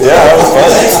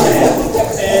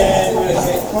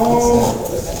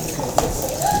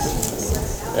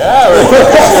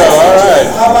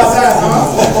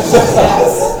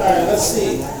Let's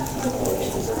see.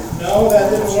 No,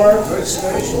 that didn't work.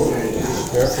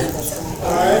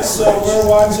 All right, so we're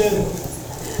watching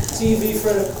TV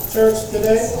for the church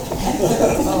today.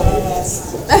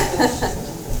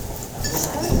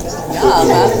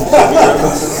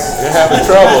 You're having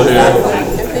trouble here.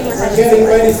 We're getting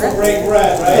ready for break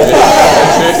bread, right?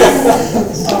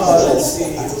 Let's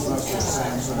see.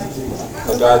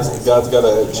 God's got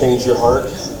to change your heart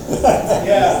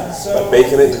Yeah, so. by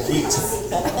baking it in heat.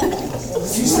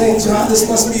 Did you say, John, this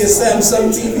must be a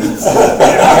Samsung TV?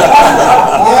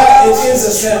 Yeah, it is a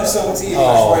Samsung TV.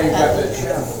 That's why you got that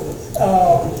channel.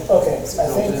 Okay, I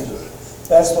think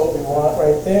that's what we want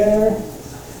right there.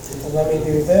 And let me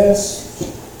do this.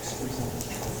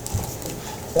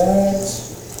 That.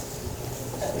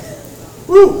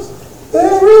 Woo!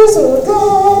 There is a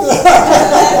God!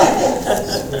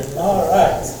 All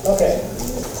right, okay.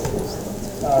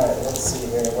 All right, let's see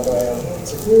here. What do I need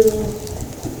to do?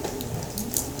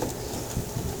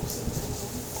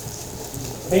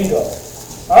 Bingo.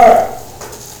 All right.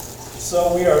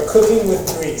 So we are cooking with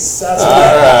grease.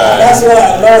 That's what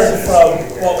I learned from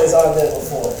what was on there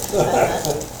before.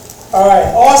 All right.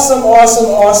 Awesome, awesome,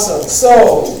 awesome.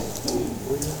 So,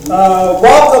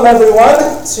 welcome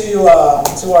everyone to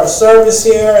our service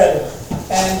here,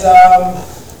 and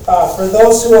for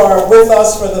those who are with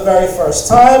us for the very first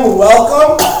time,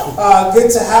 welcome.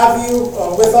 Good to have you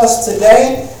with us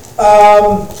today.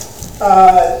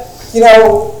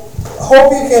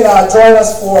 Hope you can join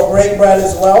us for break bread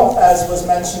as well, as was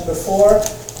mentioned before.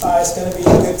 It's going to be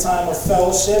a good time of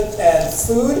fellowship and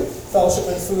food. Fellowship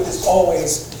and food is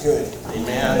always good.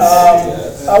 Amen.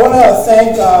 I want to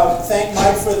thank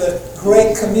Mike for the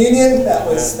great communion. That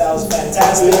was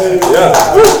fantastic. Yeah.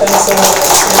 Thanks so much.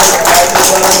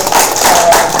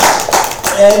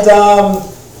 And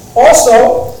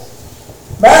also,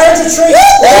 marriage retreat.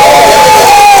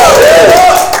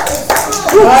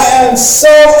 I am so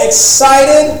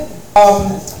excited.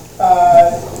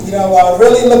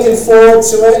 Really looking forward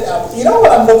to it. You know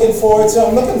what I'm looking forward to?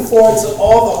 I'm looking forward to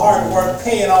all the hard work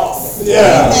paying off.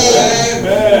 Yeah.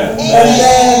 Amen. And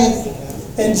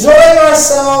then enjoying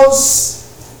ourselves,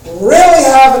 really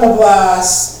having a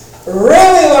blast,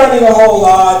 really learning a whole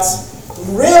lot,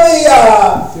 really,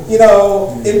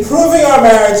 improving our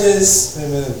marriages.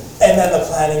 Amen. And then the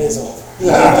planning is over.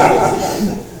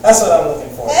 That's what I'm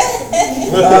looking for.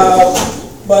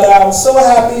 But I'm so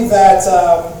happy that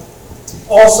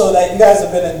also that you guys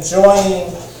have been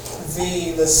enjoying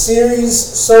the series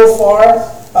so far,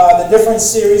 the different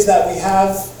series that we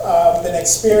have been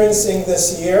experiencing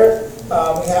this year.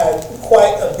 We had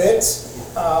quite a bit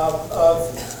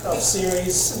of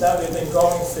series that we've been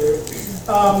going through.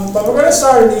 But we're going to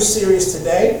start a new series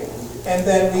today. And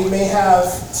then what we may have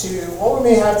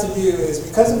to do is,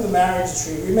 because of the marriage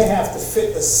retreat, we may have to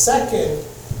fit the second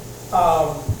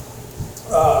part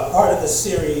of the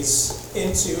series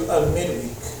into a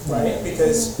midweek, right?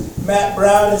 Because Matt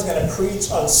Brown is going to preach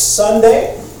on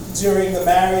Sunday during the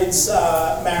marriage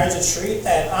retreat,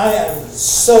 and I am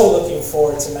so looking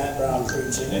forward to Matt Brown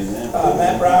preaching.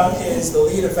 Matt Brown is the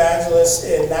lead evangelist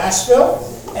in Nashville,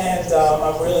 and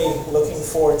I'm really looking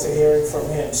forward to hearing from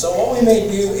him. So what we may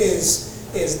do is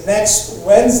next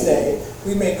Wednesday,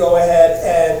 we may go ahead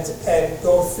and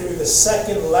go through the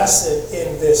second lesson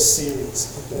in this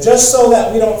series, just so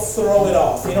that we don't throw it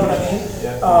off, you know what I mean?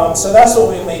 Yeah. So that's what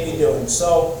we may be doing.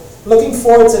 So looking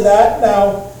forward to that.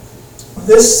 Now,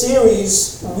 this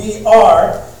series, we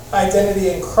are Identity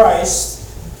in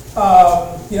Christ.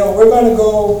 We're going to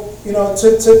go,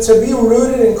 to be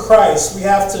rooted in Christ, we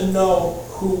have to know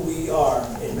who we are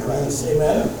in Christ.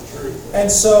 Amen?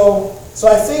 And so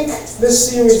I think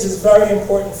this series is very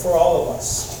important for all of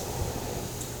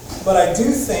us. But I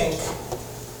do think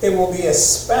it will be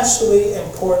especially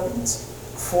important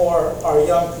for our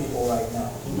young people right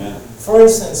now. Amen. For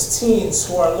instance, teens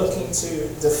who are looking to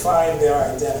define their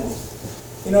identity.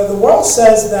 The world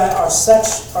says that our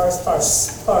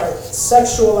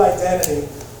sexual identity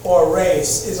or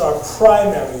race is our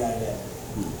primary identity.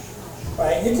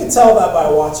 Right? You can tell that by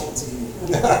watching TV.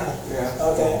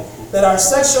 Okay? That our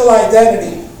sexual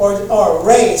identity or our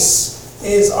race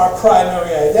is our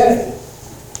primary identity.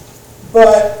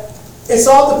 But it's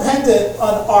all dependent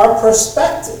on our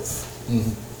perspective.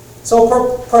 Mm-hmm. So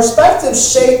perspective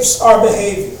shapes our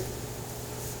behavior,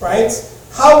 right?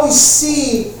 How we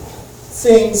see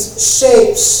things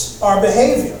shapes our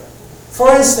behavior.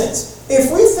 For instance, if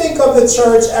we think of the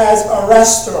church as a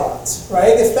restaurant,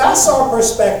 right? If that's our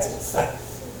perspective,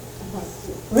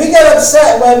 we get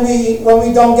upset when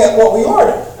we don't get what we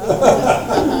order.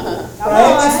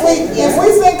 Right? If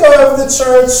we think of the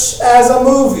church as a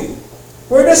movie,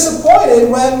 we're disappointed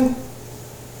when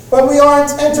but we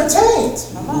aren't entertained.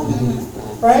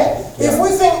 Right? If we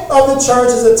think of the church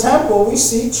as a temple, we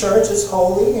see church as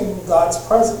holy in God's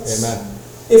presence. Amen.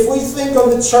 If we think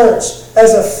of the church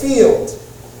as a field,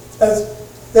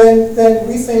 then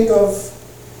we think of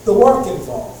the work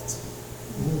involved.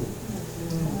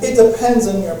 It depends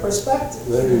on your perspective.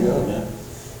 There you go.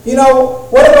 You know,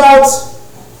 what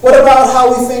about how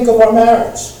we think of our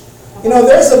marriage? You know,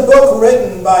 there's a book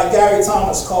written by Gary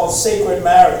Thomas called Sacred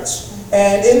Marriage.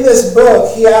 And in this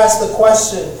book, he asked the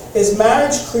question, is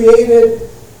marriage created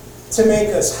to make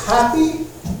us happy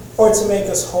or to make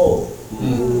us holy?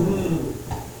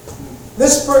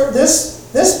 This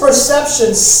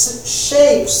perception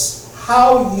shapes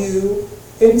how you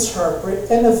interpret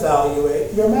and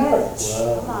evaluate your marriage.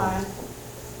 Come on.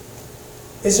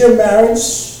 Is your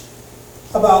marriage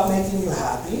about making you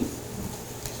happy,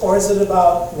 or is it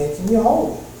about making you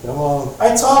holy? Come on.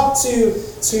 I talk to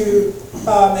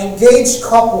engaged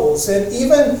couples and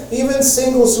even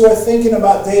singles who are thinking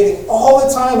about dating all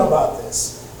the time about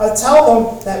this. I tell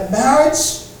them that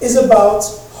marriage is about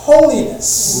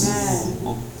holiness.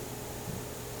 Amen.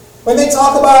 When they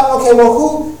talk about, okay, well,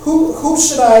 who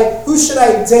should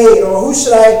I date, or who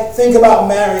should I think about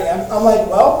marrying? I'm like,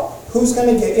 well, who's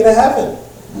going to get you to heaven?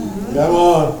 Come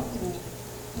on.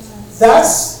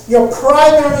 That's your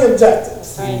primary objective.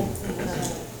 Right.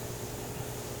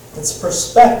 It's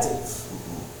perspective.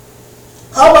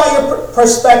 How about your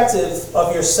perspective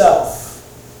of yourself?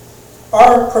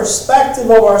 Our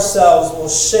perspective of ourselves will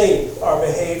shape our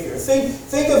behavior.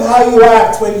 Think of how you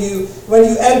act when you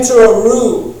enter a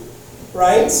room,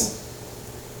 right?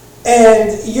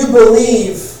 And you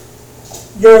believe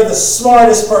you're the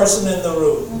smartest person in the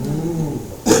room.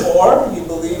 Or you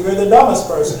believe you're the dumbest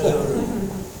person in the room.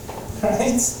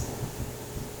 Right?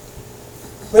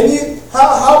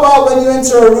 How about when you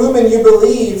enter a room and you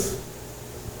believe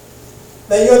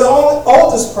that you're the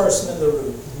oldest person in the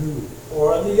room,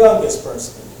 or the youngest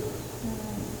person in the room?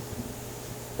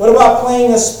 What about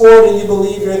playing a sport and you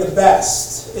believe you're the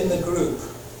best in the group,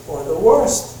 or the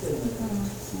worst in the group?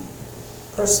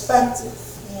 Perspective.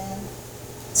 Yeah.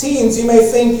 Teens, you may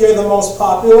think you're the most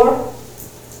popular,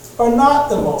 or not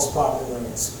the most popular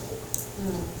in school.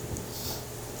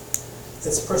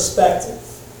 It's perspective.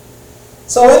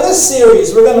 So in this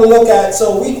series, we're going to look at,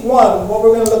 week 1, what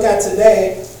we're going to look at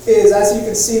today is, as you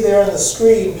can see there on the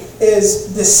screen, is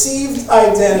deceived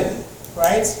identity,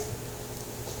 right?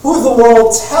 Who the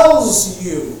world tells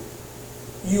you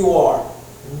you are.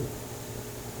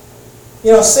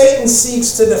 You know, Satan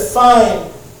seeks to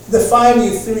define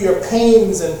you through your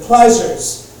pains and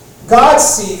pleasures. God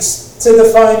seeks to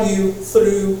define you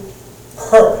through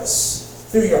purpose,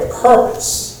 through your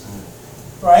purpose.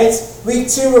 Right? Week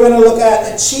 2, we're going to look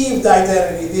at achieved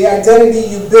identity, the identity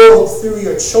you build through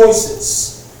your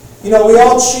choices. You know, we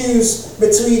all choose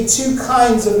between 2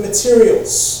 kinds of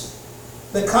materials.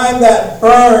 The kind that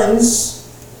burns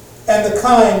and the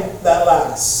kind that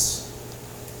lasts.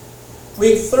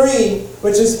 Week 3,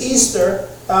 which is Easter,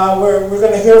 we're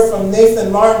going to hear from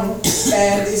Nathan Martin,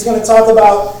 and he's going to talk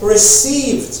about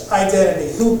received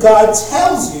identity, who God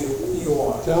tells you you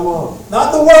are. Come on.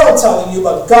 Not the world telling you,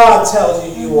 but God tells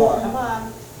you you are. Come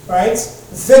on. Right?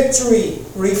 Victory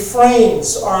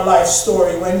reframes our life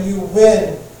story. When you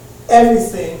win,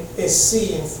 everything is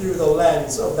seen through the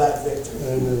lens of that victory.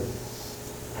 Amen.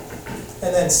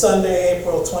 And then Sunday,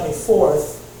 April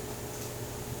 24th,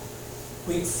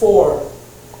 week 4,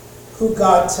 who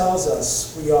God tells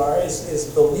us we are is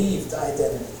believed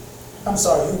identity.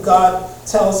 Who God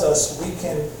tells us we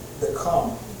can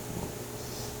become.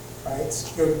 Right?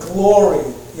 Your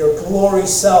glory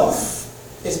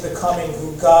self is becoming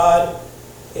who God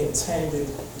intended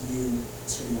you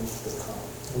to become.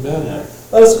 Amen.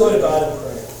 Let us go to God in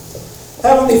prayer.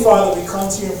 Heavenly Father, we come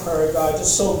to you in prayer, God,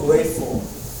 just so grateful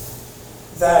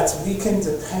that we can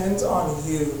depend on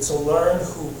you to learn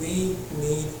who we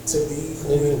need to be,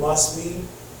 who we must be.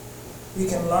 We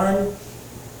can learn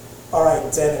our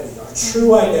identity, our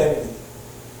true identity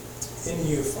in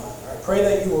you, Father. I pray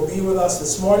that you will be with us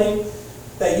this morning,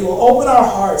 that you will open our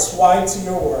hearts wide to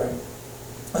your word.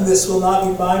 And this will not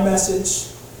be my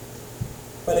message,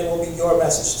 but it will be your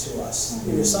message to us.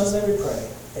 In your Son's name we pray.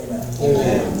 Amen.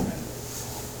 Amen.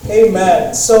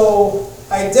 Amen. So,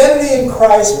 identity in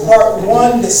Christ, part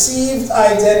 1, deceived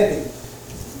identity.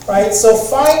 Right? So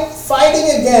fighting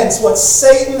against what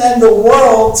Satan and the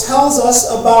world tells us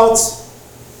about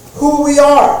who we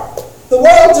are. The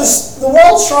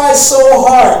world tries so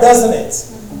hard, doesn't it,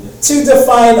 to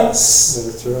define us.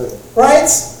 That's right. Right?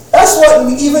 That's what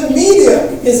even media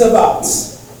is about.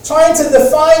 Trying to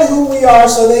define who we are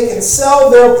so they can sell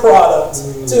their product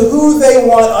to who they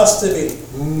want us to be.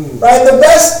 Right? The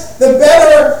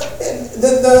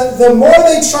more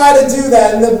they try to do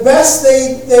that, and the best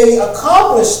they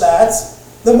accomplish that,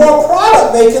 the more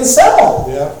product they can sell.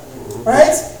 Yeah.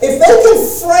 Right? If they can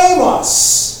frame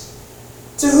us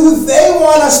to who they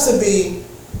want us to be,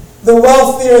 the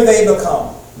wealthier they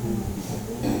become.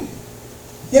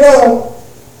 You know,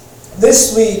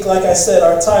 this week, like I said,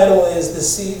 our title is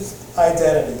Deceived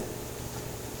Identity.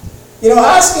 You know,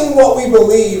 asking what we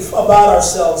believe about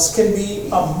ourselves can be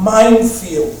a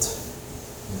minefield.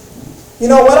 You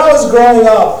know, when I was growing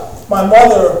up, my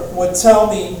mother would tell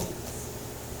me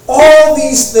all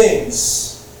these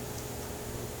things,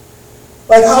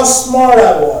 like how smart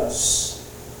I was.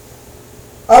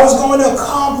 I was going to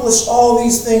accomplish all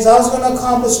these things. I was going to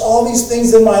accomplish all these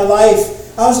things in my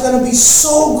life. I was going to be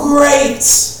so great.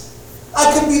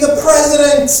 I could be the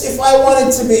president if I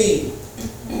wanted to be.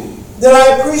 Did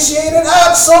I appreciate it?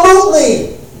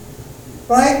 Absolutely.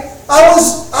 Right? I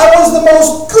was the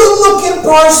most good-looking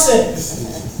person.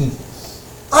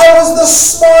 I was the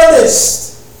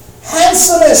smartest,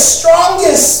 handsomest,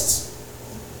 strongest.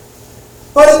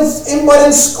 But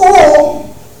in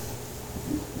school,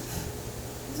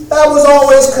 that was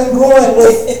always congruent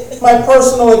with my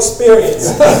personal experience.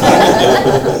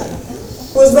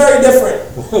 It was very different.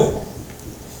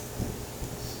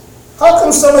 How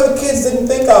come some of the kids didn't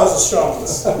think I was the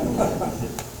strongest?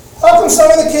 How come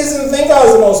some of the kids didn't think I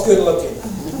was the most good looking?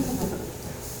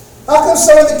 How come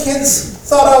some of the kids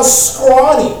thought I was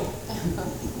scrawny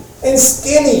and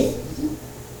skinny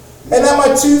and that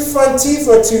my two front teeth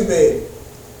were too big?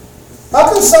 How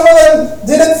come some of them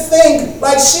didn't think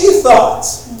like she thought?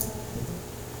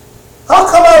 How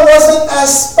come I wasn't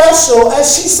as special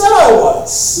as she said I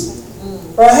was?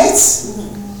 Right?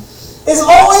 It's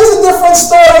always a different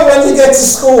story when you get to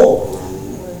school.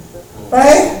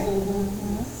 Right?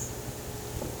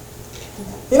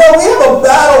 You know, we have a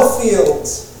battlefield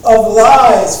of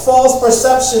lies, false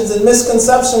perceptions, and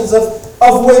misconceptions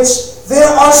of which there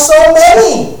are so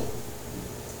many.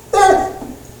 They're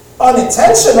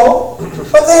unintentional,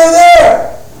 but they're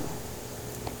there.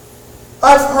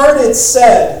 I've heard it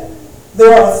said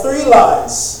there are 3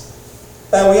 lies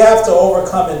that we have to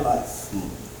overcome in life.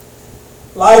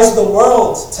 Lies the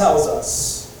world tells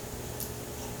us.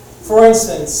 For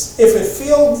instance, if it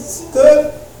feels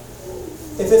good,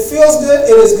 it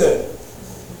is good.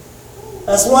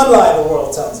 That's one lie the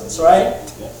world tells us, right?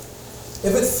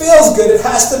 If it feels good, it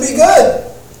has to be good.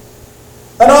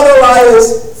 Another lie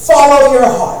is follow your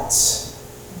heart.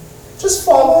 Just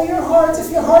follow your heart. If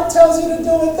your heart tells you to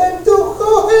do it, then go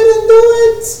ahead and do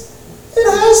it. It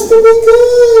has to be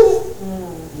good.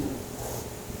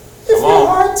 If your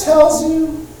heart tells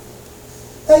you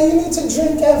that you need to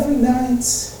drink every night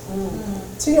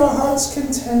to your heart's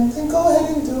content, then go ahead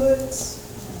and do it.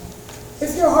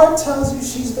 If your heart tells you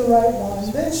she's the right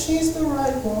one, then she's the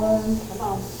right one.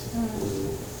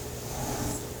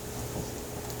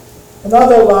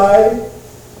 Another lie,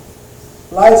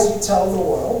 lies you tell the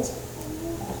world.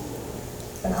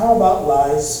 And how about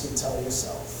lies you tell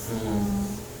yourself?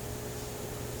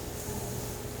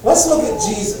 Let's look at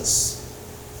Jesus.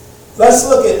 Let's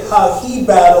look at how he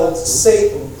battled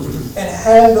Satan and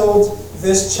handled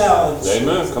this challenge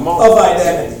of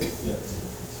identity.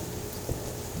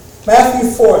 Matthew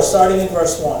 4, starting in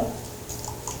verse 1.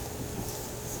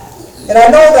 And I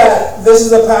know that this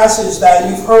is a passage that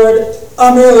you've heard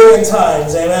a million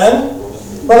times, amen?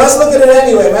 But let's look at it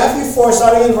anyway. Matthew 4,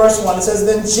 starting in verse 1, it says,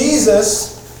 Then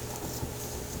Jesus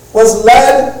was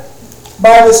led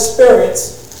by the Spirit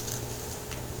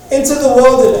into the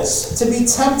wilderness to be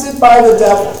tempted by the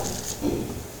devil.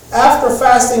 After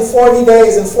fasting 40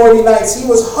 days and 40 nights, he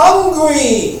was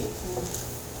hungry.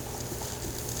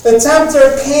 The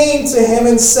tempter came to him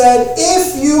and said,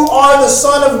 If you are the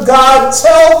Son of God,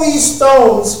 tell these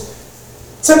stones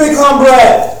to become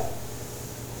bread.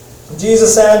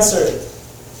 Jesus answered,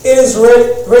 It is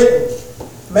written,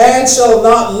 Man shall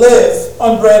not live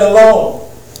on bread alone,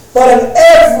 but on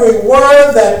every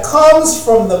word that comes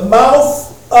from the mouth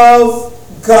of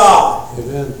God.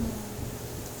 Amen.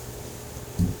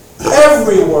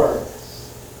 Every word.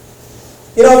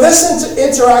 You know, this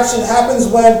interaction happens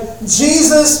when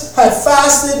Jesus had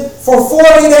fasted for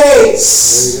 40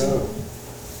 days. There you go.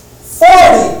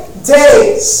 40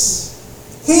 days.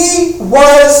 He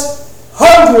was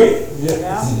hungry.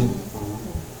 Yes.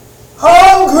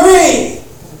 Hungry.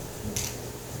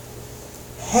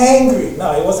 Hangry.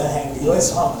 No, he wasn't hangry. He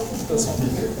was hungry. He was hungry.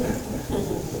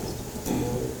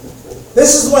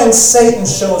 This is when Satan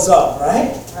shows up,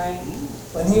 right? Right.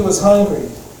 When he was hungry.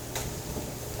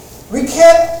 We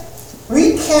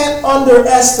can't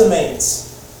underestimate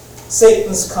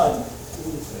Satan's cunning.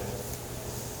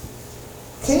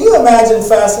 Can you imagine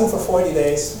fasting for 40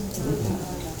 days?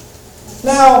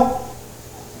 Now,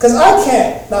 because I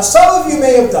can't. Now, some of you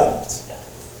may have done it.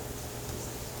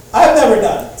 I've never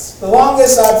done it. The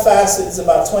longest I've fasted is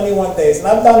about 21 days, and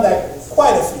I've done that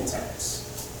quite a few times.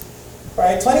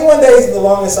 Right? 21 days is the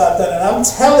longest I've done it, and I'm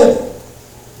telling you,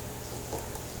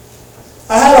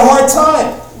 I had a hard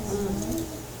time.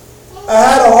 I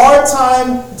had a hard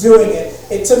time doing it.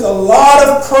 It took a lot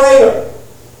of prayer,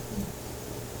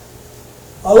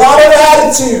 a lot of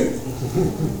attitude,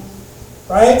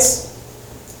 right?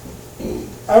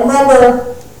 I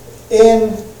remember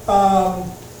in,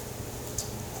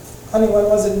 honey, when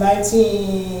was it,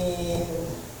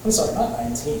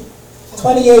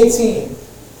 2018,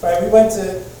 right? We went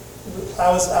to, I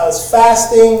was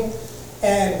fasting,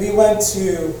 and we went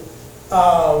to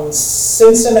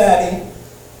Cincinnati,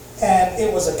 and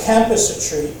it was a campus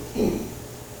retreat.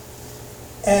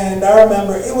 And I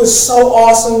remember it was so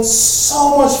awesome,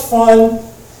 so much fun.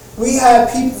 We had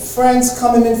friends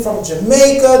coming in from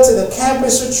Jamaica to the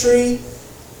campus retreat.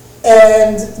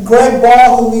 And Greg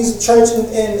Ball, who leads a church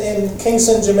in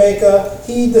Kingston, Jamaica,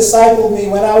 he discipled me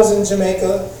when I was in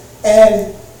Jamaica.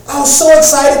 And I was so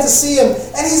excited to see him.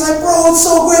 And he's like, bro, it's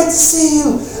so great to see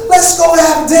you. Let's go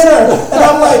have dinner. And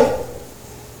I'm like,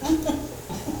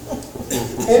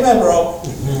 amen, bro.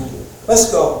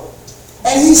 Let's go.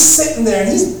 And he's sitting there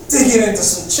and he's digging into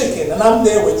some chicken. And I'm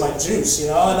there with my juice,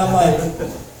 And I'm like,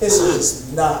 this is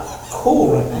just not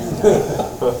cool right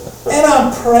now. And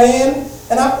I'm praying.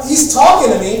 And he's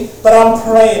talking to me, but I'm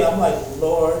praying. I'm like,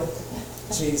 Lord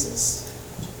Jesus,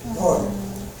 Lord,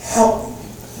 help me.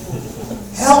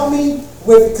 Help me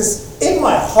with, because in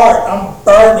my heart, I'm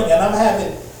burning and I'm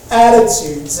having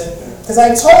attitudes. And because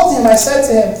I told him, I said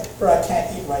to him, bro, I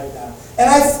can't eat right now. And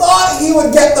I thought he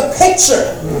would get the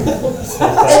picture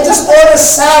and just order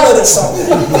salad or something.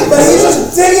 But he's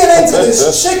just digging into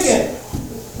this chicken,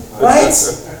 right?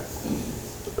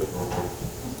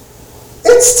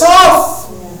 It's tough.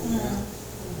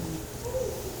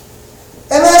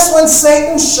 And that's when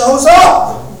Satan shows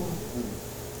up.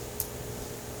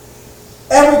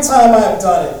 Every time I've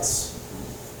done it,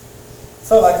 I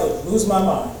felt like I would lose my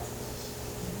mind.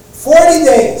 40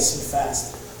 days he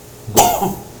fasted.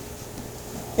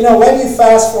 When you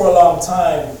fast for a long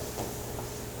time,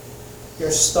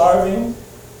 you're starving,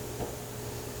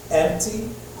 empty,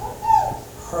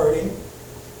 hurting,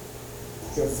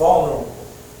 you're vulnerable.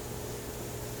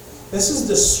 This is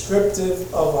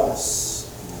descriptive of us.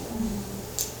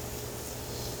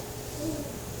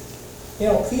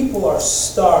 People are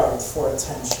starved for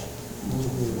attention.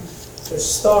 They're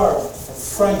starved for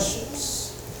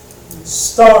friendships,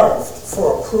 starved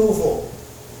for approval.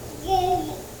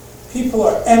 People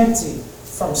are empty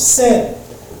from sin,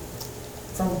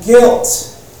 from guilt,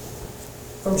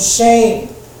 from shame.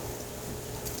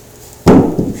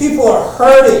 People are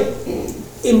hurting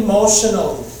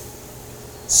emotionally,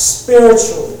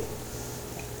 spiritually.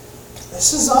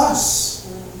 This is us.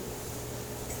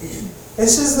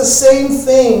 This is the same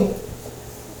thing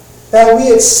that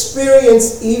we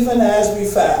experience even as we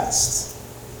fast.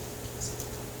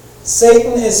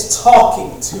 Satan is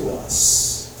talking to us.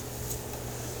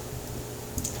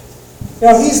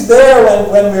 He's there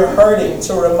when we're hurting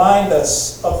to remind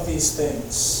us of these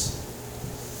things.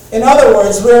 In other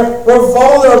words, we're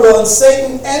vulnerable, and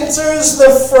Satan enters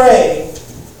the fray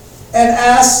and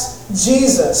asks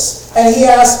Jesus, and he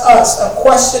asks us a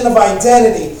question of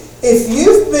identity. If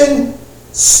you've been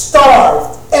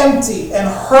starved, empty, and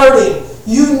hurting,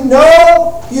 you've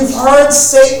heard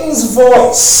Satan's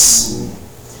voice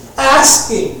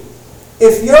asking,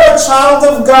 if you're a child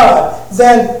of God,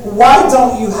 then why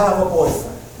don't you have a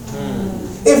boyfriend?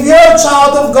 If you're a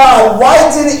child of God,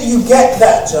 why didn't you get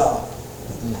that job?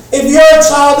 If you're a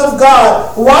child of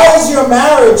God, why is your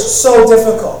marriage so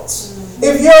difficult?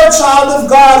 If you're a child of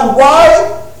God,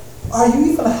 why are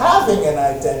you even having an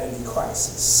identity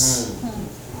crisis?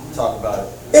 Talk about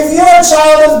it. If you're a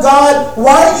child of God,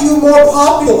 why aren't you more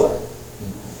popular?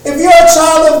 If you're a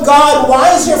child of God,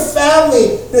 why is your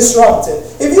family disrupted?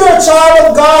 If you're a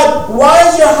child of God, why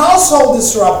is your household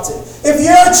disrupted? If you're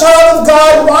a child of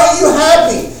God, why are you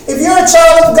happy? If you're a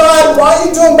child of God, why are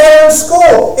you doing better in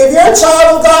school? If you're a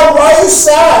child of God, why are you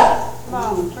sad?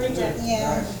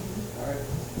 Yeah.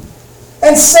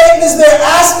 And Satan is there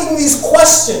asking these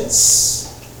questions.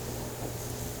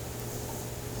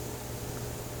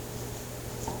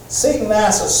 Satan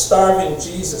asks a starving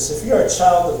Jesus, if you're a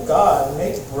child of God,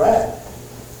 make bread.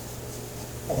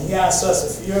 And he asks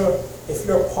us, if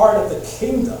you're part of the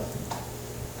kingdom,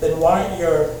 then why aren't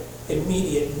your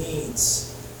immediate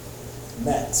needs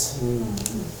met?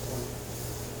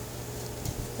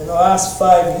 In the last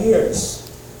 5 years,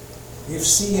 you've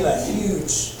seen a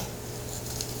huge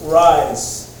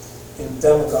rise in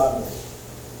demagoguery.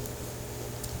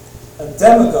 A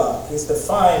demagogue is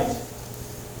defined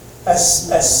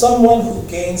as someone who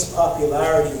gains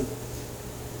popularity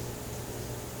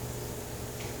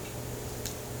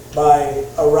by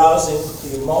arousing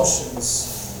the emotions,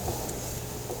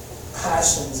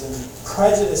 passions, and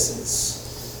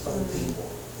prejudices of the people.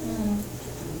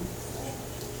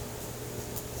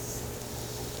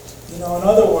 You know, in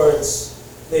other words,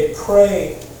 they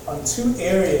prey on two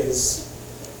areas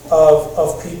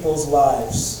of people's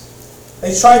lives.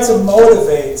 They try to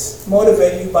motivate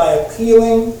you by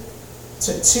appealing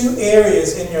to two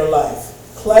areas in your life: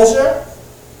 pleasure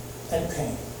and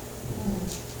pain.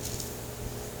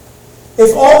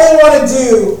 If all they want to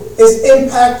do is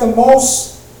impact the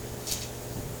most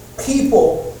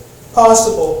people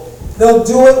possible, they'll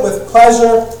do it with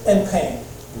pleasure and pain.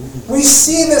 We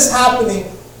see this happening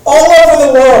all over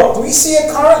the world. We see it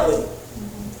currently.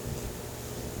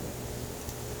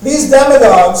 These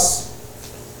demagogues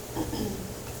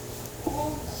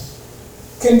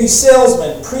can be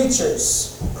salesmen,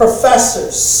 preachers,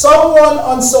 professors, someone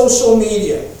on social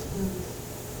media.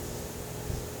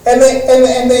 And they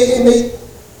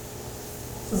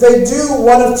do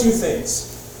one of two things.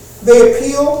 They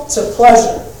appeal to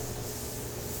pleasure.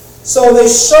 So they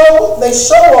show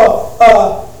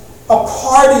a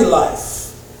party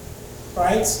life,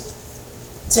 right?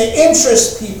 To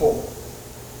interest people.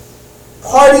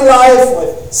 Party life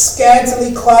with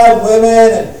scantily clad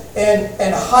women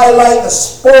and highlight the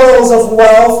spoils of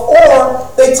wealth, or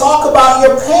they talk about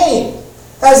your pain.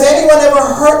 Has anyone ever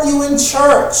hurt you in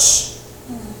church?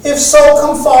 If so,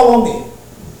 come follow me,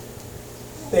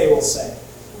 they will say.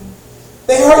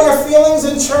 They hurt your feelings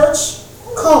in church?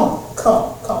 Come,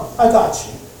 I got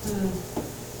you.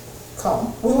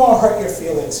 Come, we won't hurt your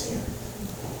feelings here.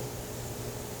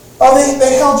 Oh,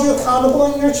 they held you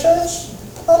accountable in your church?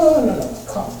 Oh, no,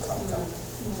 come.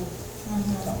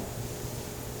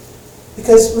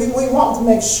 Because we want to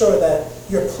make sure that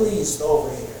you're pleased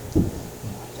over here.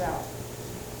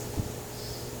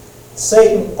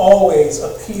 Satan always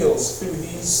appeals through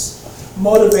these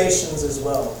motivations as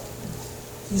well.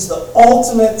 He's the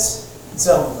ultimate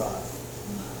demagogue.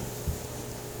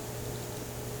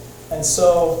 And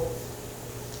so,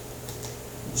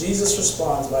 Jesus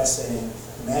responds by saying,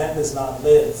 man does not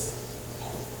live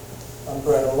on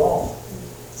bread alone.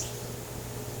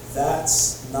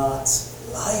 That's not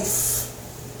life.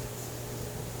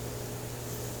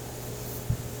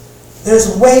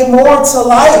 There's way more to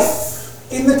life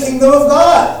in the kingdom of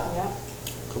God. Yeah.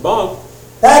 Come on.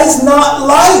 That is not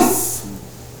life.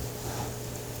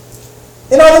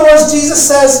 In other words, Jesus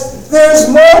says, there's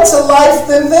more to life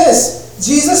than this.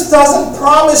 Jesus doesn't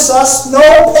promise us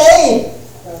no pain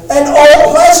and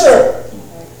all pleasure.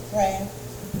 Right.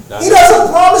 He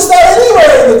doesn't promise that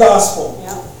anywhere in the gospel.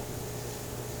 Yeah.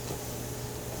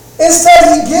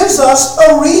 Instead, he gives us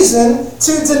a reason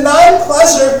to deny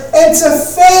pleasure and to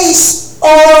face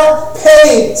our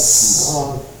pains. Come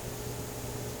on.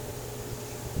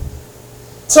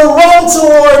 To run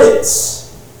toward it.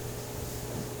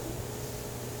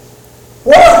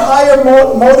 What are higher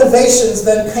motivations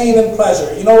than pain and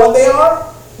pleasure? You know what they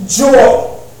are?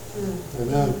 Joy,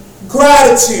 Amen.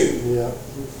 gratitude, Yeah.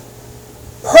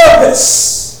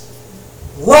 purpose,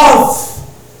 love,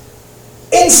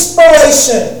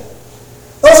 inspiration.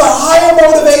 Those are higher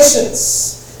motivations.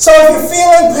 So if you're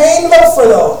feeling pain, look for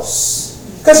those.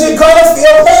 Because you're going to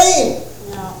feel pain.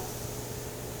 Yeah.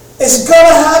 It's going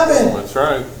to happen. That's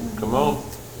right. Come on.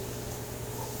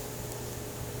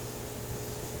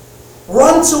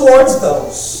 Run towards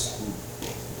those.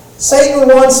 Satan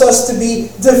wants us to be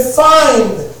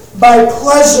defined by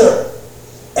pleasure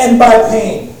and by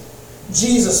pain.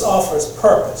 Jesus offers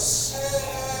purpose.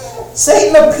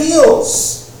 Satan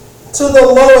appeals to the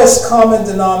lowest common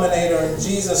denominator, and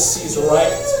Jesus sees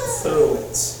right through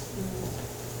it.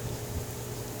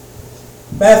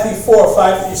 Matthew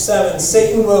 4:5-7,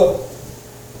 Satan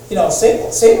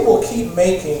will keep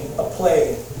making a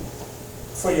play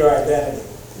for your identity.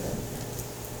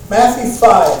 Matthew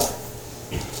 4,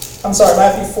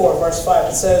 verse 5,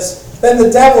 it says, then the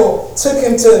devil took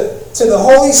him to the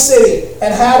holy city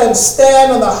and had him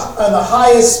stand on the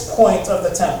highest point of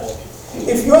the temple.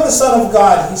 If you're the Son of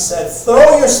God, he said,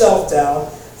 throw yourself down,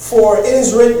 for it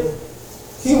is written,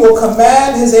 he will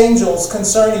command his angels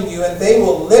concerning you, and they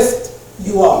will lift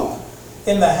you up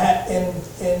in their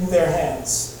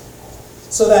hands,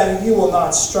 so that you will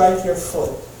not strike your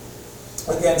foot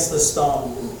against the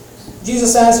stone.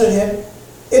 Jesus answered him,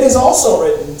 it is also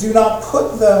written, do not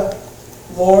put the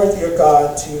Lord your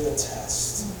God to the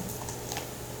test.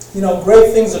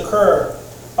 great things occur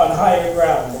on higher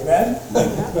ground. Amen?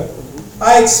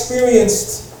 I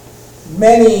experienced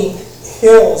many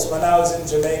hills when I was in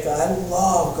Jamaica. I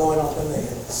love going up in the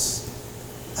hills.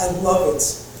 I love it.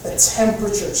 The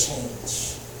temperature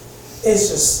change is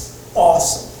just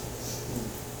awesome.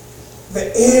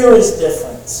 The air is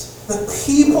different. The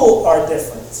people are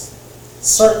different.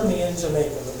 Certainly in Jamaica,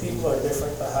 the people are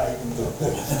different the higher you go.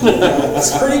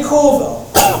 It's pretty cool though.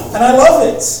 And I love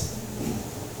it.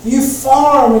 You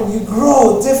farm and you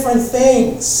grow different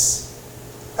things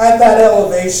at that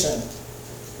elevation.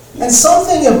 And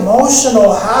something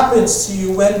emotional happens to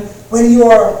you when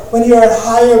you're at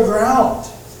higher ground.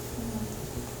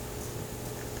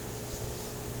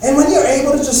 And when you're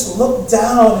able to just look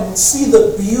down and see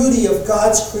the beauty of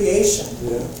God's creation,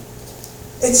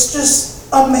 it's just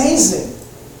amazing.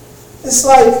 It's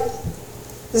like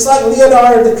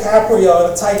Leonardo DiCaprio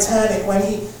in the Titanic when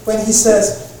he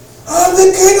says, "I'm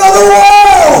the king of the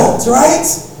world," right?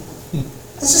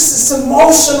 It's just this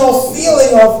emotional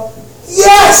feeling of,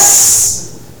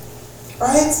 yes!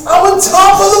 Right? I'm on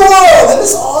top of the world, and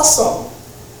it's awesome.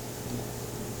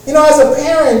 As a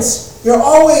parent, you're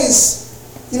always,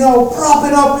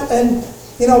 propping up and,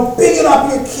 bigging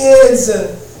up your kids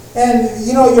and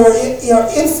you're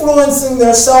influencing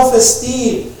their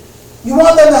self-esteem. You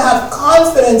want them to have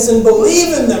confidence and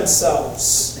believe in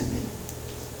themselves.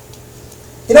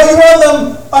 You want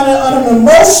them on an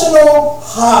emotional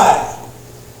high.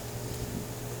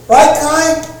 Right,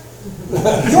 Kai?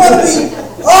 You want to be,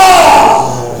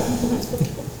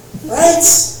 right?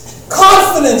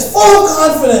 Confidence, full of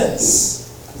confidence.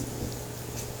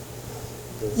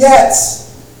 Yet,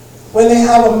 when they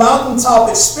have a mountaintop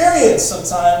experience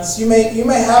sometimes, you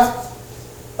may have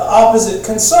the opposite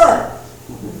concern.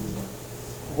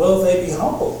 Will they be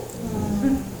humble?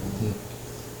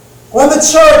 When the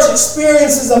church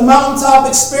experiences a mountaintop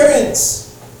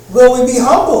experience, will we be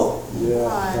humble?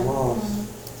 Yeah, come on.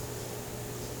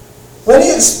 When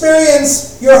you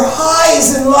experience your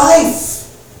highs in life,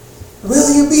 will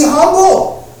you be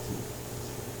humble?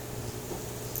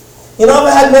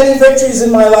 I've had many victories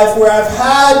in my life where I've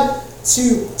had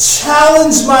to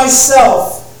challenge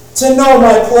myself to know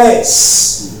my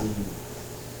place.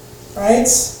 Right?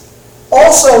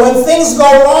 Also, when things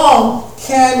go wrong,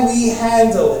 can we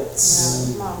handle it?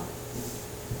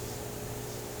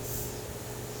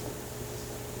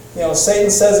 Satan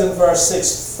says in verse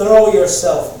 6, throw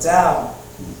yourself down.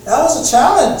 That was a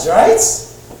challenge, right?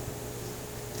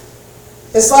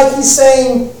 It's like he's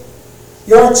saying,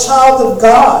 you're a child of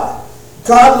God.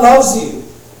 God loves you.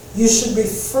 You should be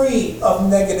free of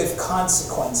negative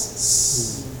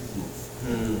consequences.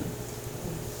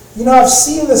 I've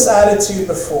seen this attitude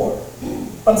before.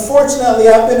 Unfortunately,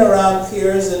 I've been around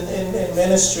peers in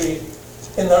ministry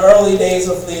in the early days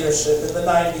of leadership, in the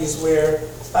 90s, where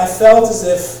I felt as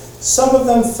if some of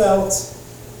them felt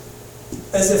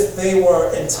as if they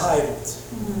were entitled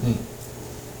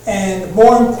and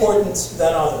more important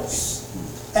than others.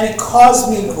 And it caused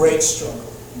me great struggle.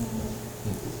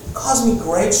 It caused me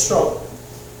great struggle.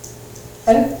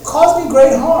 And it caused me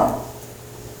great harm.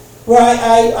 Where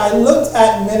I looked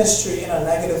at ministry in a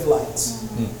negative light.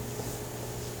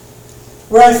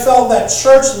 Where I felt that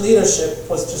church leadership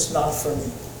was just not for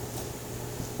me.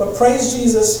 But praise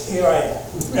Jesus, here I am.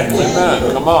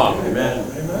 Amen. Come on. Amen.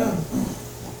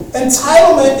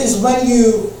 Entitlement is when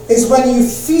you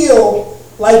feel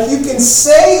like you can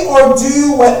say or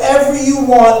do whatever you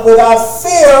want without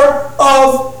fear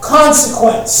of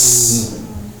consequence.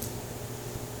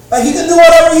 Like you can do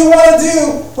whatever you want to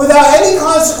do without any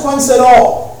consequence at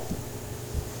all.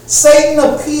 Satan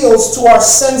appeals to our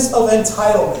sense of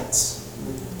entitlement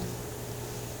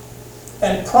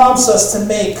and prompts us to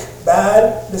make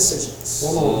bad decisions.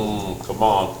 Come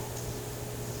on.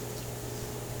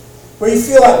 Where you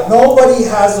feel like nobody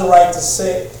has the right to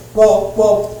say,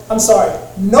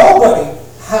 nobody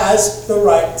has the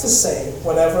right to say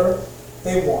whatever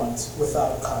they want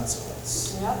without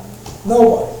consequence.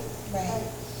 Nobody. Right.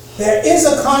 There is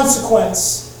a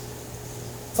consequence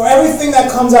for everything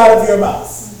that comes out of your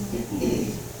mouth.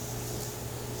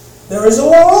 There is a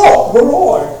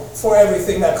reward for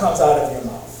everything that comes out of your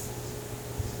mouth.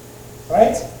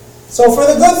 Right? So for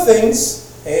the good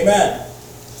things, amen.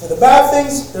 For the bad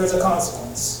things, there's a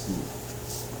consequence.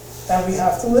 And we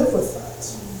have to live with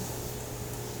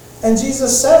that. And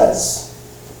Jesus says,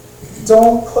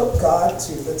 don't put God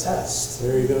to the test.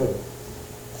 There you go.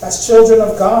 As children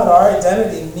of God, our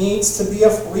identity needs to be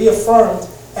reaffirmed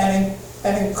and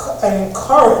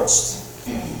encouraged.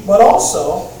 But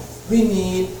also, we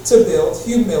need to build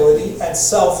humility and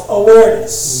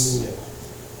self-awareness.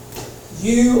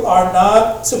 You are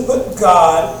not to put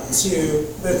God to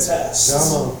the test.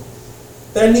 Come on.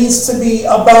 There needs to be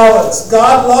a balance.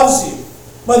 God loves you,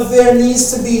 but there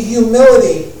needs to be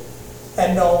humility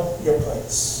and know your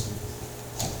place.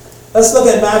 Let's look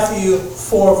at Matthew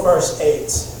 4, verse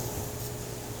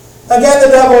 8. Again, the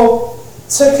devil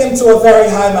took him to a very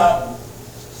high mountain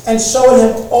and showed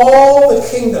him all the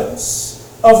kingdoms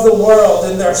of the world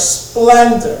in their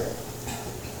splendor.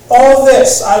 All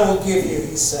this I will give you,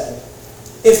 he said,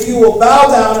 if you will bow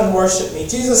down and worship me.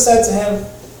 Jesus said to him,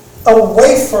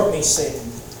 away from me, Satan.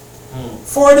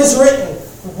 For it is written,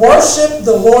 worship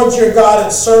the Lord your God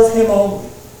and serve him only.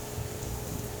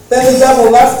 Then the devil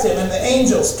left him, and the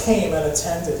angels came and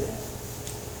attended him.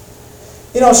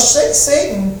 You know,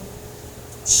 Satan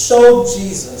showed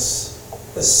Jesus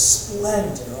the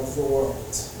splendor of the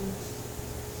world.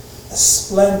 The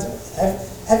splendor.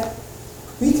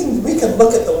 We can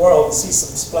look at the world and see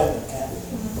some splendor, can't we?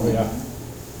 Oh, yeah.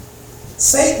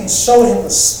 Satan showed him the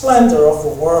splendor of the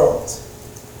world.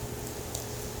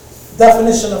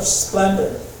 Definition of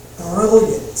splendor: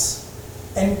 brilliant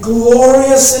and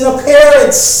glorious in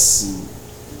appearance.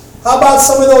 How about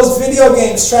some of those video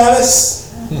games, Travis?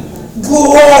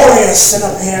 Glorious in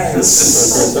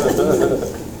appearance.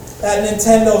 That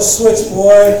Nintendo Switch,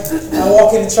 boy. I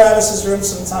walk into Travis's room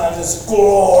sometimes, it's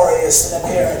glorious in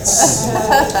appearance.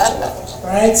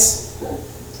 Right?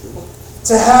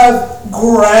 To have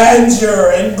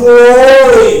grandeur and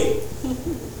glory.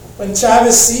 When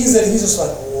Travis sees it, he's just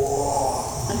like, whoa.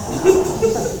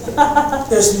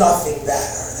 There's nothing better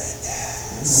than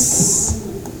this.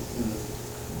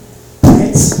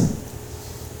 Right?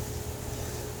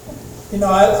 You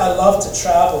know, I love to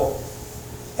travel.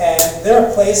 And there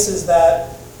are places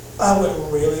that I would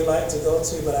really like to go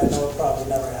to, but I know it probably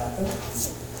never happened.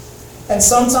 And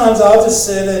sometimes I'll just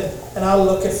sit and I'll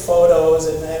look at photos,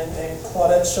 and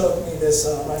Claudette showed me this,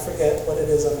 I forget what it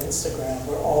is on Instagram,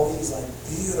 where all these like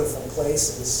beautiful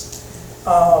places.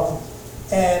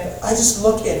 And I just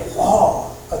look in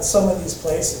awe at some of these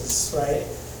places, right?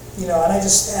 You know, and I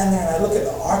just stand there and I look at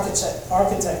the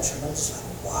architecture, and I'm just like,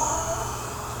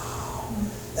 wow,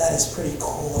 that is pretty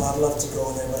cool. I'd love to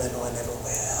go there, but I know I never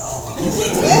will.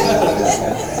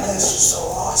 That's just so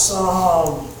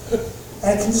awesome.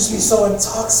 And it can just be so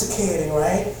intoxicating,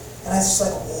 right? And I was just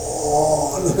like,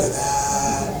 whoa, look at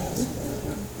that.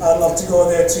 I'd love to go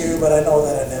there too, but I know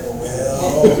that I never will.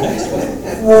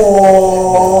 Whoa.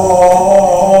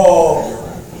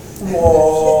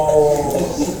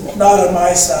 Not on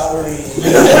my salary.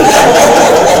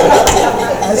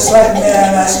 I was like,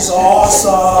 man, that's just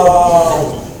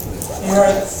awesome.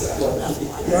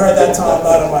 You heard that, Tom?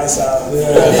 Not on my salary.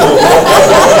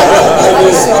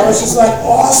 So it's just like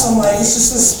awesome, like it's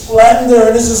just this splendor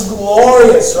and it's just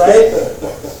glorious, right?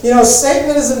 You know,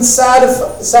 Satan isn't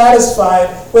satisfied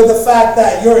with the fact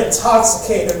that you're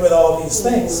intoxicated with all these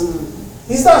things.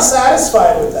 He's not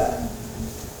satisfied with that.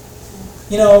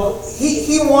 You know,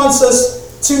 he wants us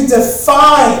to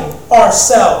define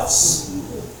ourselves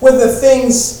with the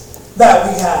things that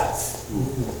we have.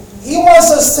 He wants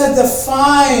us to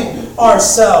define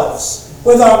ourselves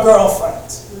with our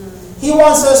girlfriend. He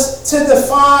wants us to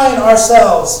define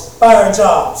ourselves by our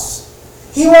jobs.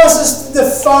 He wants us to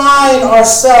define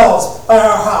ourselves by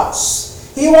our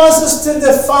house. He wants us to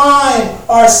define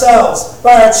ourselves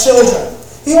by our children.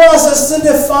 He wants us to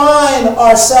define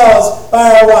ourselves by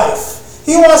our wife.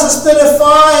 He wants us to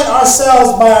define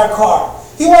ourselves by our car.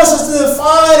 He wants us to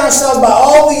define ourselves by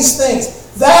all these things.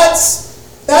 That's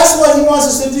what he wants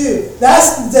us to do.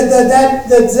 That's the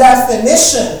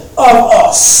definition of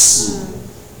us.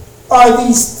 Are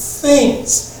these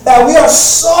things that we are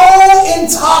so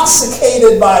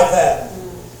intoxicated by them.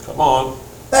 Come on.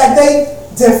 That they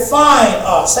define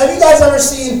us. Have you guys ever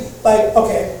seen, like,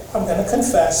 okay, I'm going to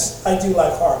confess, I do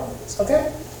like horror movies,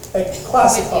 okay? Like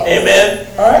classic horror movies. Amen.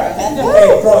 All right?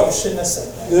 Hey, bro, you shouldn't have said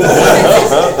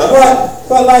that.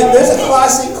 but like, there's a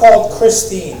classic called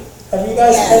Christine. Have you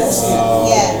guys ever seen it?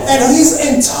 Yes. And he's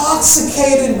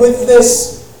intoxicated with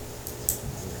this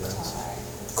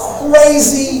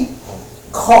crazy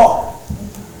car,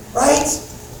 right?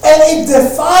 And it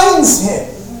defines him.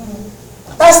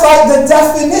 That's like the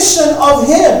definition of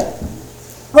him,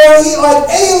 where he like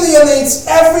alienates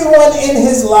everyone in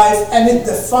his life and it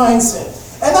defines him.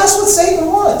 And that's what Satan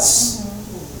wants.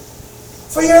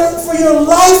 For your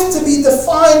life to be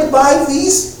defined by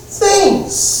these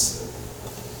things.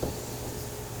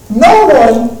 No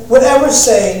one would ever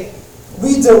say,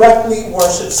 we directly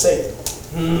worship Satan.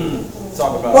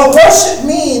 Talk about Well, worship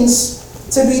means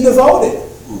to be devoted,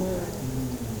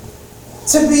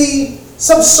 to be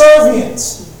subservient,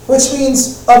 which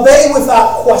means obey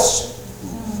without question.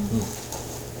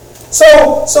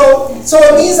 So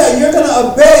it means that you're going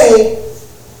to obey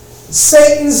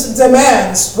Satan's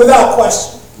demands without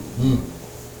question.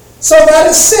 So that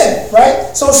is sin,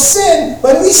 right? So sin,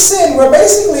 when we sin, we're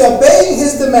basically obeying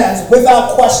his demands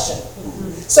without question.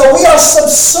 So we are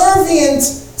subservient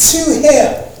to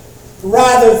him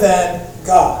rather than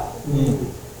God.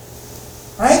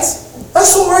 Right?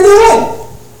 That's what we're doing.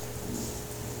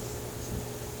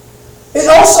 It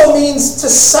also means to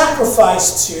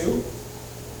sacrifice to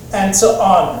and to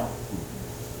honor.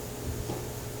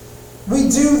 We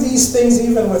do these things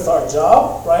even with our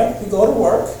job, right? We go to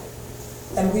work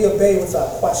and we obey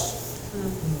without question.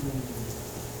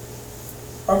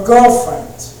 Our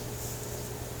girlfriend,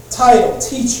 title,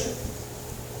 teacher.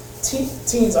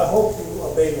 Teens, I hope you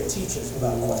obey your teachers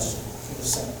without question. I'm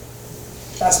just saying.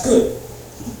 That's good,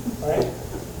 right?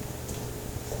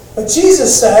 But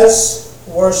Jesus says,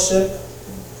 worship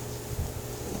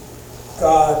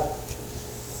God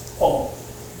alone.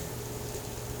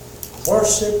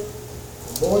 Worship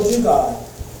the Lord your God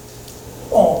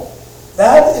alone.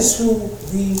 That is who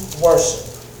we worship.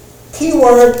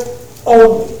 Keyword,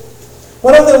 only.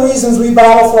 One of the reasons we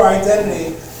battle for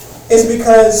identity is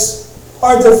because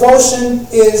our devotion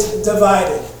is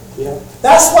divided. Yeah.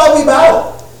 That's why we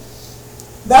battle.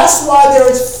 That's why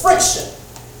there is friction.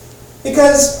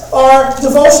 Because our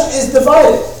devotion is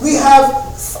divided. We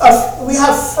have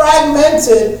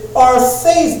fragmented our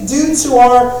faith due to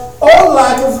our own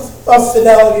lack of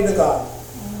fidelity to God.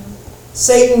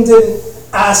 Satan didn't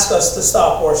ask us to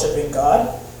stop worshiping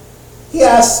God. He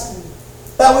asked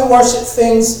that we worship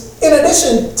things in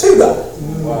addition to God.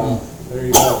 Wow. There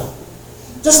you go.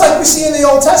 Just like we see in the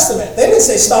Old Testament. They didn't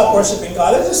say stop worshiping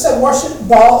God. They just said worship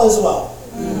Baal as well.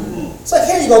 It's like,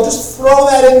 here you go, just throw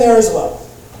that in there as well.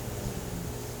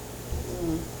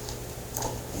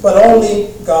 But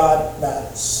only God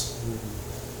matters.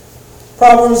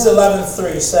 Proverbs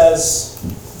 11:3 says,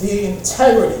 the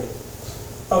integrity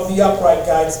of the upright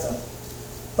guides them,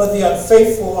 but the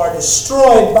unfaithful are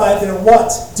destroyed by their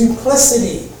what?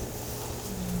 Duplicity.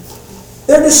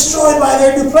 They're destroyed by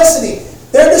their duplicity.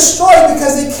 They're destroyed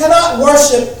because they cannot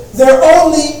worship their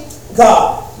only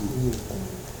God.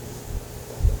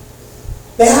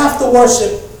 They have to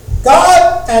worship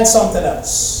God and something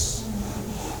else.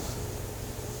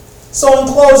 So in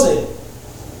closing,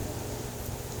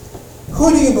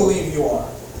 who do you believe you are?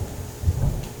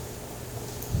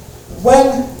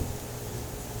 When,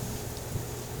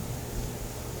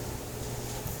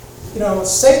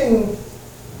 Satan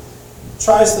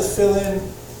tries to fill in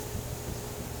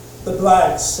the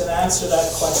blanks and answer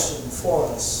that question for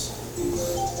us.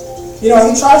 He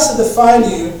tries to define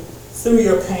you through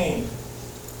your pain.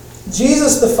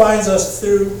 Jesus defines us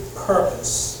through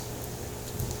purpose.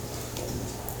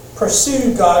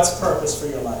 Pursue God's purpose for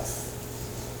your life.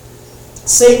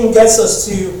 Satan gets us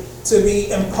to be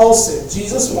impulsive.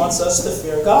 Jesus wants us to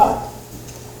fear God.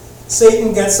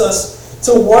 Satan gets us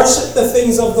to worship the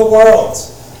things of the world.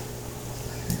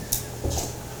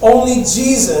 Only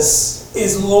Jesus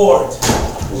is Lord.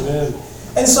 Amen.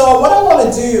 And so what I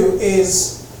want to do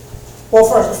is,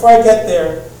 first, before I get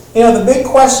there, the big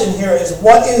question here is,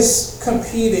 what is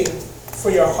competing for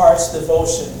your heart's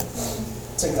devotion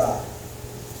to God?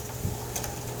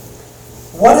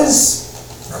 What is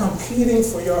competing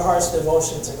for your heart's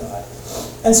devotion to God?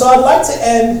 And so I'd like to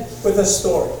end with a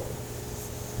story.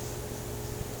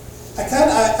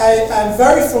 I'm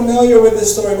very familiar with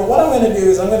this story, but what I'm going to do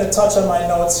is I'm going to touch on my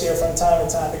notes here from time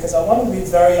to time because I want to be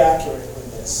very accurate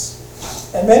with this.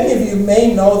 And many of you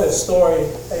may know this story,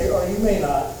 or you may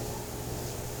not.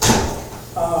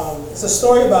 It's a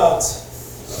story about,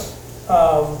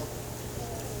 I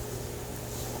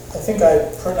think I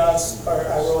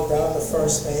wrote down the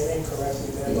first name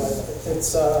incorrectly there, but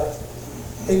it's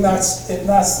Ignaz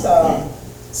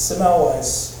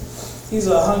Semmelweis. He's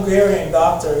a Hungarian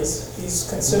doctor. He's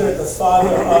considered the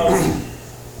father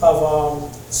of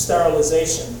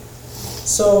sterilization.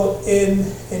 So in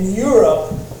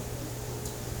Europe,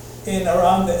 in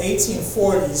around the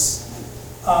 1840s,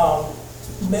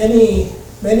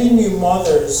 many new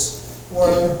mothers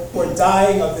were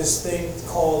dying of this thing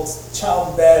called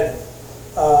childbed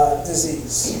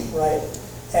disease, right?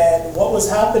 And what was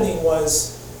happening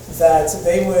was that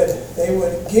they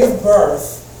would give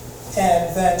birth,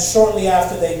 and then shortly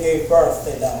after they gave birth,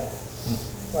 they died,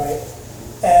 right?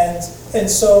 And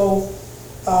so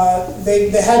they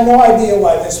had no idea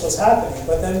why this was happening.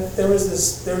 But then there was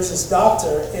this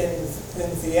doctor in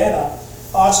Vienna,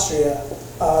 Austria,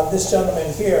 this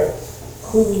gentleman here,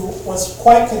 who was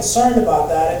quite concerned about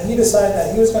that, and he decided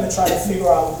that he was going to try to figure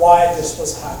out why this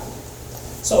was happening.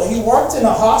 So he worked in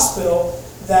a hospital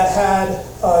that had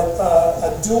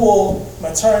a dual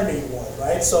maternity ward,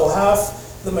 right? So half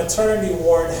the maternity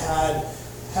ward had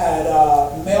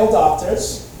male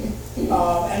doctors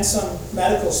and some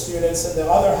medical students, and the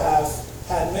other half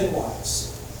had midwives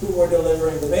who were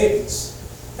delivering the babies.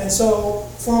 And so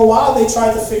for a while they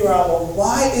tried to figure out, well,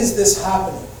 why is this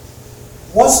happening?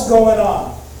 What's going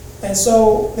on? And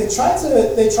so they tried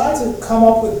to come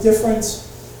up with different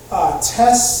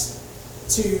tests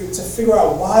to figure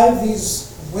out why these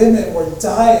women were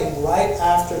dying right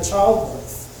after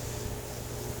childbirth.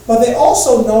 But they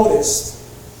also noticed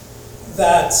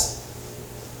that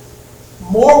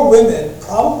more women,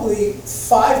 probably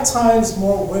 5 times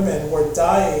more women, were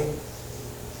dying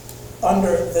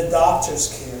under the doctor's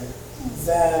care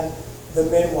than the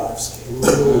midwife's care,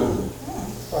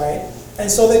 right? And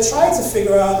so they tried to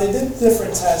figure out, they did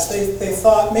different tests. They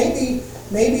thought maybe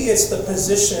it's the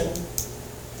position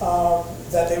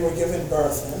that they were given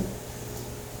birth in.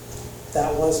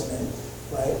 That wasn't it,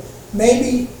 right?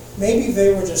 Maybe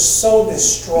they were just so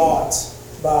distraught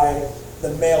by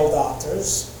the male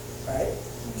doctors, right,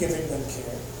 giving them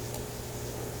care.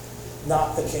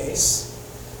 Not the case.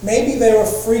 Maybe they were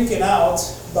freaking out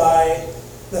by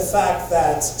the fact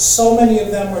that so many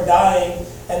of them were dying,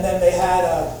 and then they had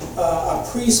a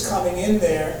priest coming in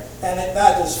there, and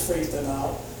that just freaked them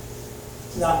out.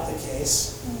 Not the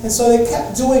case. And so they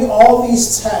kept doing all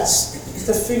these tests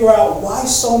to figure out why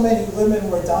so many women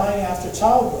were dying after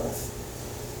childbirth.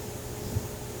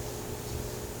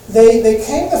 They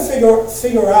came to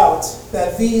figure out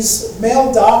that these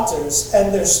male doctors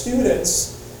and their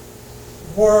students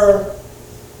were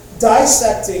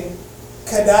dissecting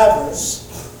cadavers,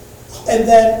 and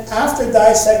then after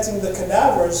dissecting the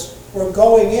cadavers, were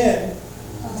going in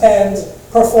and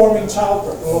performing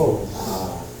childbirth.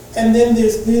 And then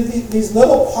there's these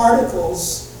little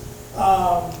particles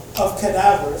of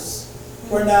cadavers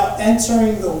were now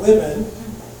entering the women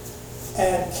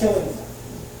and killing them.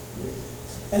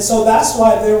 And so that's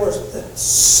why there were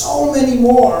so many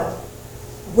more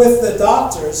with the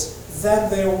doctors than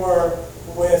there were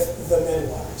with the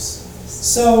midwives.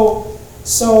 So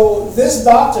this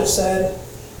doctor said,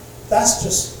 that's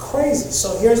just crazy.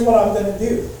 So here's what I'm going to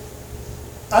do.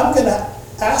 I'm going to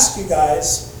ask you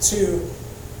guys to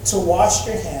wash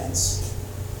your hands,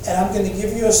 and I'm going to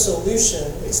give you a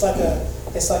solution. It's like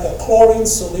a chlorine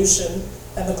solution,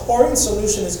 and the chlorine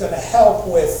solution is going to help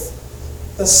with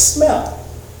the smell,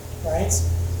 right?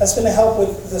 That's going to help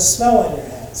with the smell in your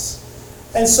hands.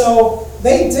 And so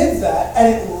they did that,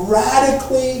 and it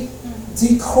radically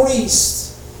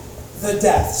decreased the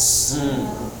deaths.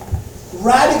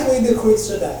 Radically decreased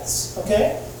the deaths,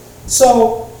 okay?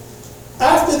 So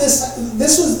after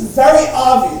this was very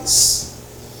obvious.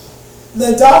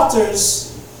 The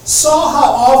doctors saw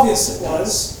how obvious it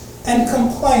was and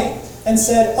complained and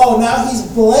said, oh, now he's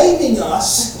blaming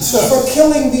us for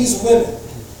killing these women.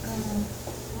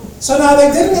 So now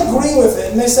they didn't agree with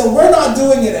it, and they said, we're not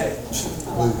doing it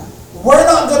anymore. We're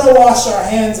not going to wash our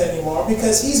hands anymore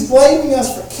because he's blaming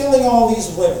us for killing all these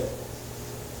women.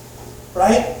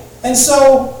 Right? And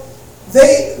so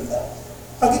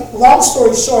long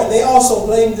story short, they also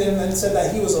blamed him and said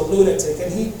that he was a lunatic,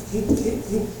 and he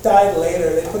died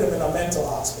later. They put him in a mental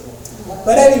hospital.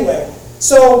 But anyway,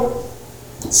 so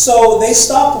they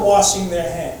stopped washing their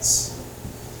hands.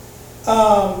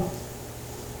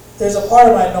 There's a part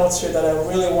of my notes here that I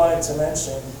really wanted to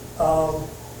mention.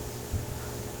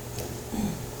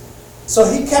 So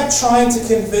he kept trying to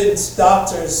convince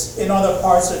doctors in other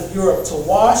parts of Europe to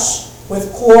wash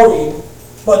with chlorine,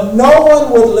 but no one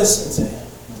would listen to him.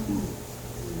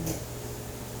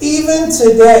 Even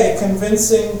today,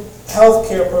 convincing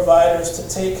healthcare providers to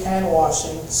take hand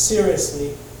washing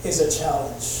seriously is a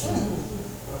challenge.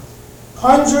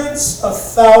 Hundreds of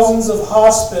thousands of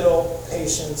hospital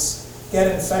patients get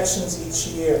infections each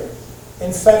year.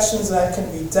 Infections that can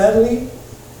be deadly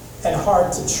and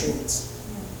hard to treat.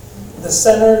 The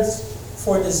Centers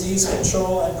for Disease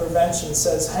Control and Prevention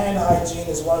says hand hygiene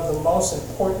is one of the most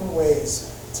important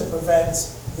ways to prevent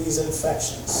these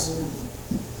infections.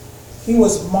 He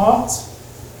was mocked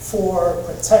for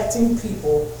protecting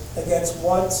people against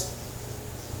what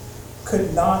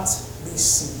could not be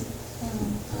seen.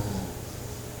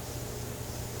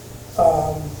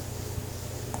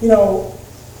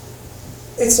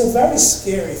 It's a very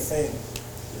scary thing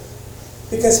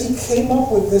because he came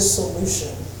up with this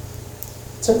solution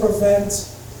to prevent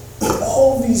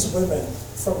all these women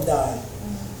from dying.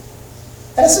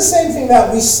 And it's the same thing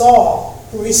that we saw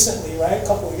recently, right, a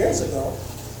couple of years ago,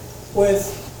 with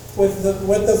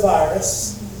the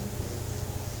virus,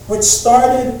 which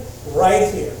started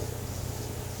right here.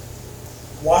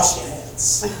 Wash your hands.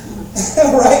 hands.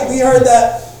 Right? We heard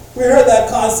that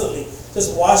constantly.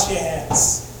 Just wash your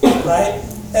hands. Right?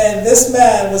 And this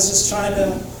man was just trying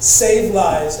to save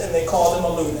lives, and they called him a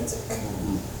lunatic.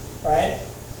 Right?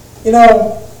 You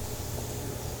know,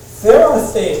 there are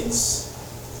things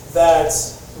that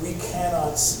we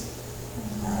cannot see.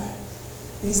 Right?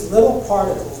 These little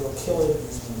particles are killing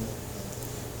these women.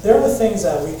 There are things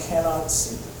that we cannot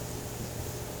see.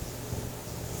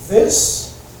 This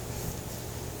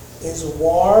is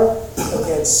war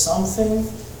against something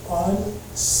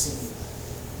unseen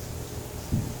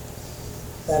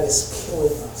that is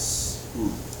killing us.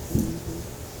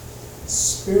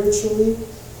 Spiritually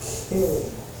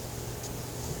killing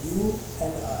you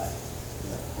and I,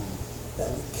 that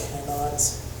we cannot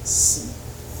see.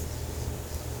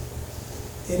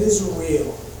 It is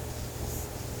real.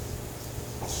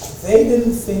 They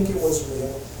didn't think it was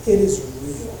real. It is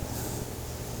real.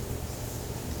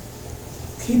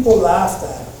 People laughed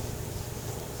at it,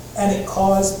 and it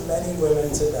caused many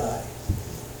women to die.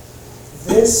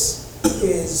 This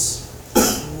is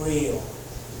real.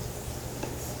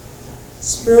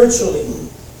 Spiritually,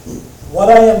 what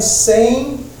I am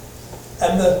saying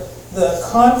and the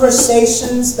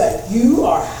conversations that you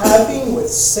are having with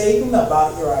Satan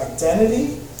about your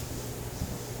identity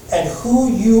and who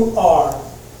you are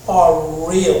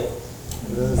real.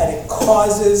 And it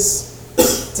causes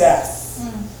death.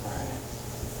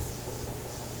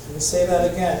 Let me say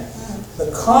that again.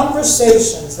 The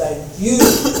conversations that you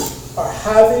are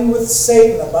having with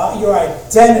Satan about your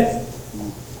identity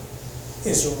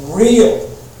is real,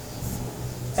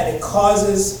 and it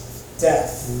causes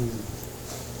death.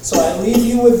 So I leave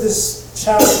you with this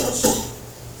challenge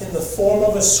in the form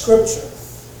of a scripture.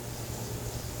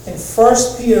 In 1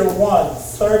 Peter 1,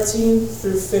 13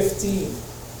 through 15.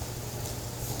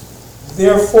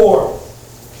 Therefore,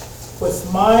 with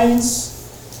minds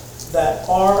that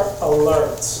are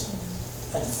alert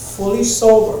and fully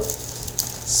sober,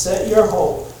 set your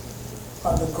hope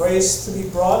on the grace to be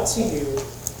brought to you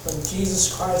when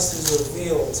Jesus Christ is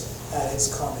revealed at his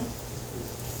coming.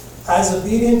 As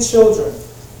obedient children,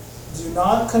 do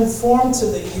not conform to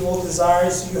the evil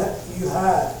desires you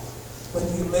had when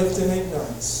you lived in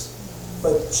ignorance,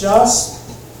 but just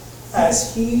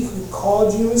as he who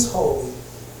called you is holy,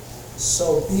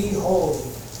 so be holy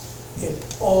in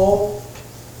all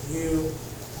you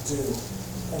do.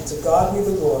 And to God be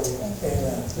the glory.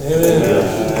 Amen. Amen.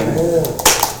 Amen.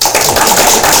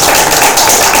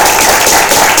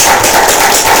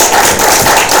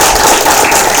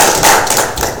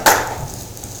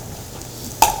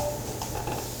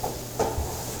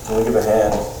 Can we give a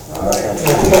hand?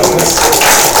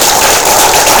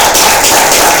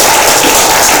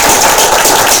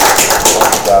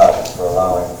 Thank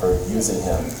God for using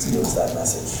him to give us that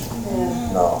message.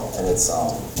 No, and it's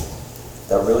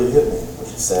that really hit me, what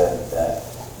you said, that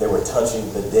they were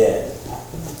touching the dead,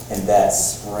 and that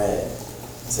spread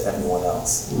to everyone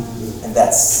else. And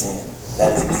that's sin.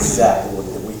 That is exactly what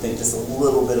it is. We think just a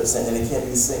little bit of sin, and it can't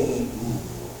be seen.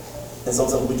 And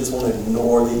sometimes we just want to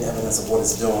ignore the evidence of what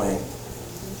it's doing.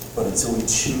 But until we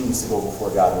choose to go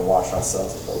before God and wash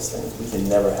ourselves of those things, we can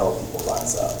never help people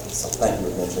rise up. So thank you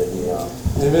again, JB.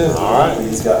 Amen. All right.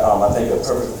 Please, God, I think a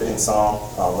perfect fitting song.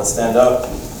 Let's stand up.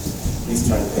 Please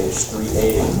turn to page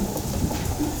 380.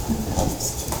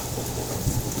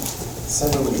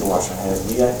 Secondly, we need to wash our hands.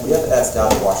 We have to ask God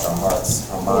to wash our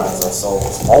hearts, our minds, our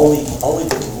souls. Only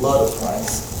the blood of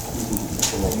Christ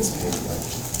can make us pure.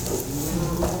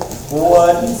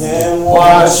 What can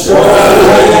wash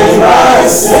away my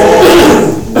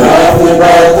sin? Nothing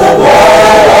but the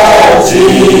blood of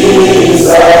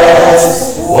Jesus.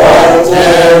 What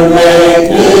can make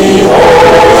me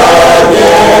whole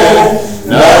again?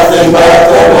 Nothing but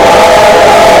the blood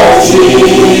of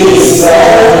Jesus.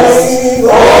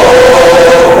 Oh,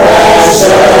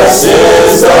 precious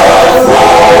is the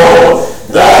flow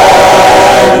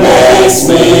that makes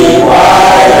me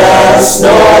white as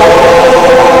snow.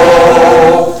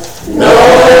 No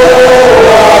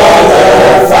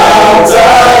other fount I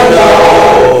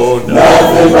know,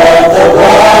 nothing but the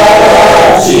blood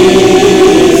of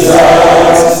Jesus.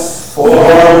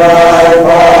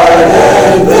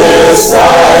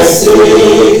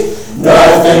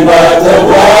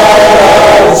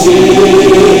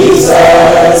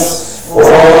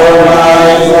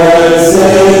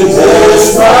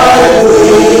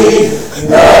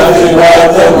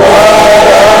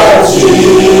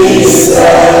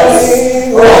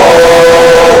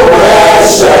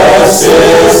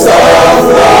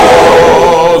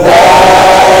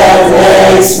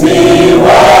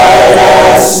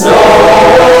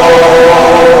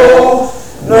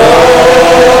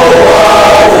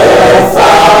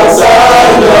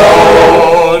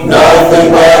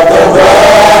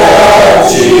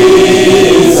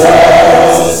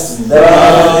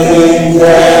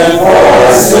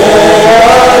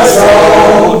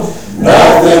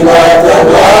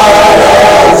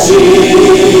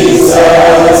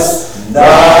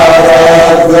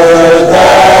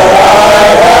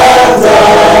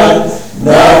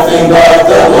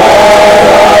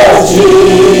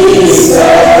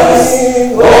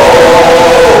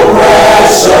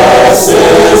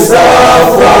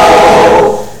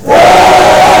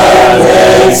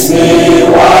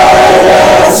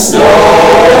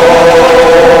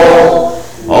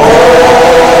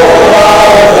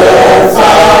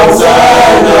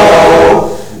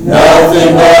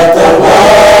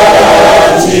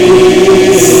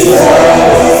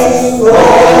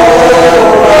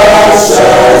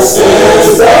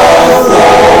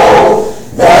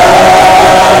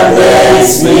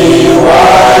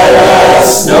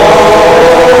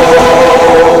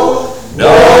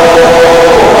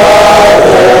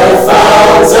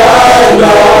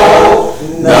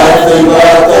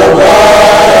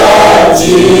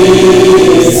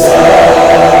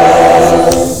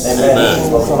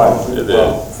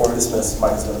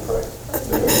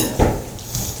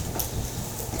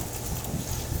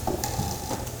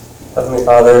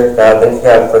 Father, God, thank you,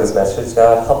 God, for this message,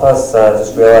 God. Help us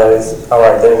just realize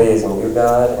our identity is in you,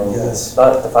 God, and Yes.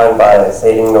 not defined by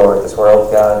Satan or this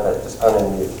world, God, but just found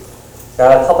in you.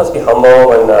 God, help us be humble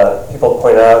when people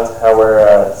point out how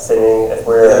we're sinning, if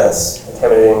we're Yes.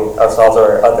 intimidating ourselves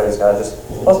or others, God. Just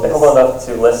help us be humble enough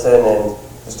to listen and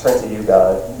just turn to you,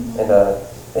 God. And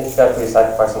thank you, God, for your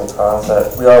sacrifice on the cross,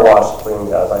 that we are washed clean,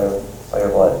 God, by your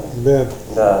blood. Amen.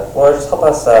 And Lord, just help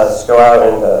us just go out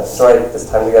and enjoy this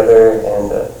time together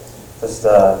and just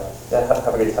have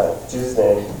a good time. In Jesus'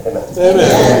 name, amen.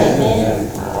 Amen.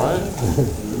 All right.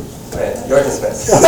 Okay, you're dismissed.